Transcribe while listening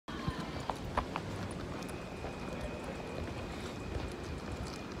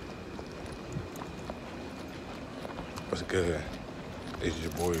What's good? It's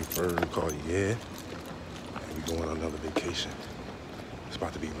your boy Bird called Yeah, and we going on another vacation. It's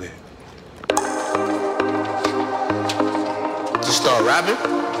about to be lit. Just start rapping?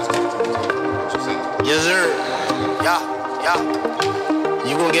 Yes, sir. Yeah.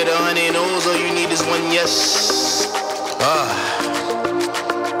 You gon' get 100 O's, all you need is one yes.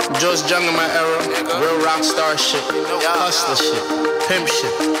 Just Young in my era, real rock star shit, hustler shit, pimp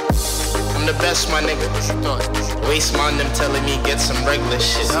shit. I'm the best, my nigga. Waste on them telling me get some regular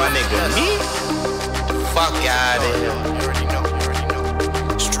shit, my nigga. Me? Fuck out of here.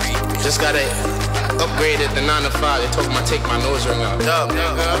 Just gotta upgrade it to 9 to 5. They told me I take my nose ring out. Dub,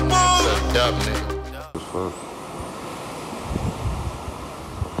 nigga. It's a dub, nigga.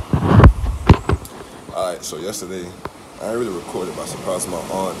 Alright, so yesterday, I ain't really recorded, but I surprised my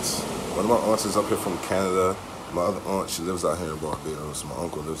aunts. One of my aunts is up here from Canada. My other aunt, she lives out here in Barbados. My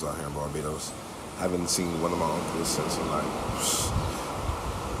uncle lives out here in Barbados. I haven't seen one of my uncles since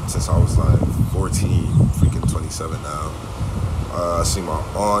I was like 14, freaking 27 now. I see my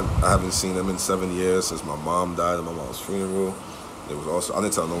aunt. I haven't seen them in 7 years since my mom died at my mom's funeral. It was also, I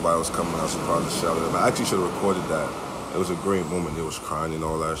didn't tell nobody I was coming. I was surprised to shout at them. I actually should have recorded that. It was a great moment. They was crying and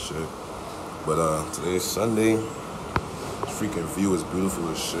all that shit. But today is Sunday. This freaking view is beautiful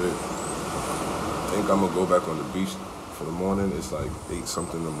as shit. I think I'm gonna go back on the beach for the morning. It's like 8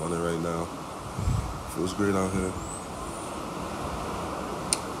 something in the morning right now. Feels great out here.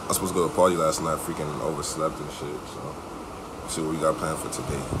 I was supposed to go to a party last night, freaking overslept and shit. So, see what we got planned for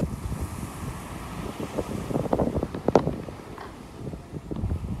today.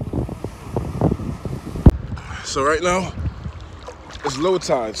 So right now, it's low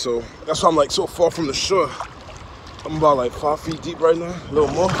tide, so that's why I'm like so far from the shore. I'm about like 5 feet deep right now, a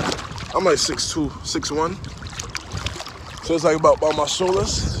little more. I'm like 6'2", 6'1". So it's like about my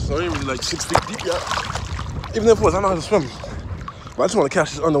shoulders. So I ain't really like 6 feet deep yet. Even if it was, I know how to swim. But I just want to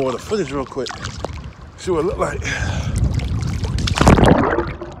catch this underwater footage real quick. See what it look like.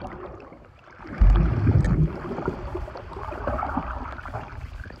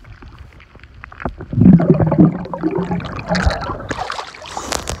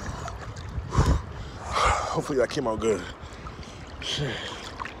 Hopefully that came out good. Shit.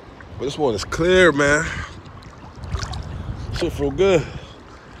 But this water's clear, man. Shit feel good.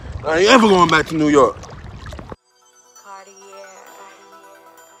 I ain't ever going back to New York.